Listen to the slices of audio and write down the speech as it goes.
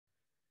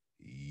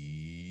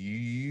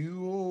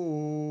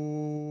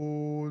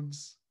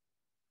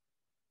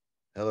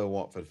Hello,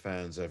 Watford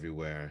fans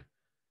everywhere.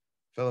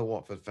 Fellow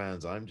Watford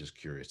fans, I'm just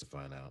curious to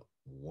find out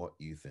what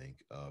you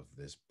think of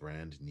this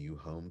brand new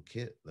home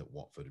kit that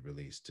Watford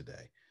released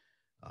today.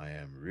 I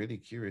am really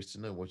curious to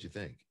know what you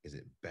think. Is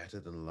it better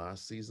than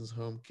last season's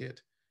home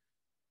kit?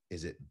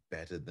 Is it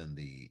better than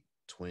the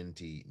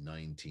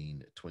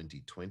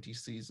 2019-2020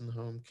 season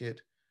home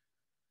kit?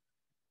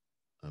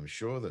 I'm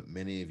sure that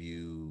many of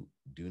you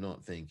do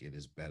not think it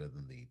is better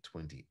than the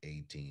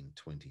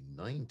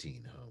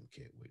 2018-2019 home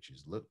kit, which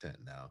is looked at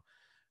now,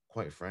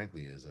 quite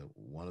frankly, is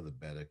one of the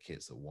better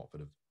kits that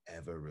Watford have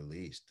ever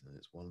released. And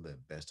it's one of their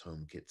best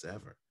home kits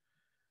ever.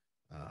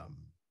 Um,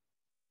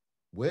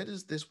 where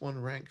does this one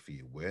rank for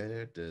you?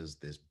 Where does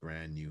this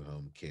brand new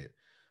home kit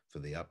for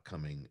the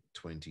upcoming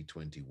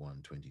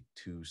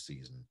 2021-22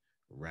 season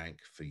rank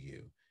for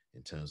you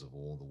in terms of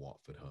all the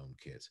Watford home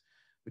kits?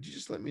 Would you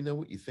just let me know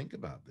what you think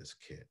about this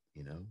kit?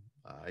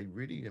 I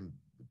really am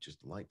would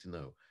just like to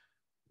know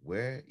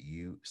where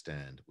you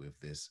stand with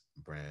this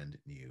brand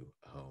new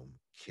home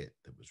kit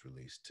that was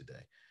released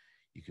today.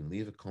 You can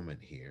leave a comment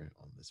here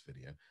on this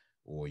video,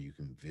 or you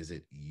can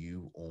visit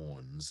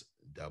Orns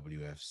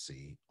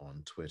WFC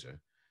on Twitter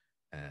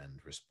and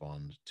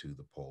respond to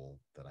the poll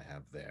that I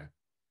have there.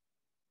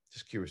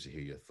 Just curious to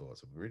hear your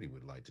thoughts. I really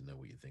would like to know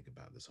what you think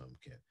about this home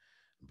kit.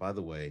 And by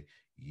the way,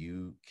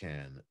 you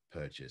can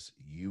purchase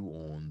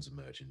Orns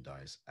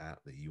merchandise at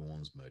the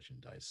Orns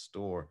merchandise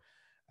store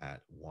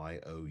at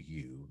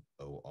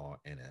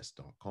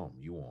youorns.com,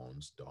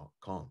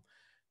 youorns.com.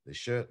 The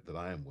shirt that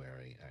I am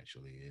wearing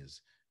actually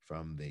is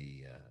from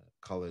the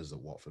colors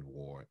that Watford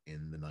wore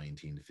in the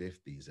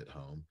 1950s at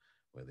home,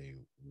 where they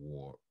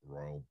wore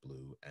royal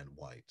blue and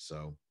white.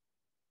 So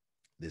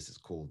this is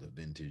called a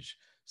vintage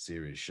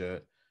series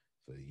shirt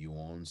for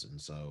Yuans, and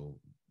so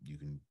you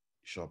can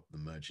shop the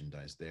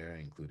merchandise there,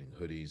 including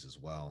hoodies as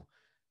well,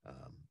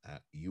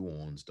 at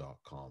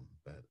uorns.com.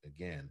 But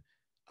again,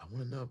 I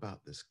want to know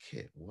about this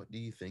kit. What do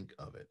you think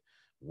of it?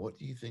 What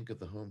do you think of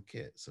the home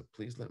kit? So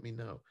please let me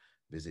know.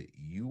 Visit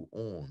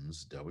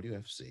uorns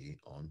WFC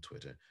on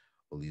Twitter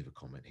or leave a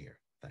comment here.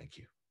 Thank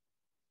you.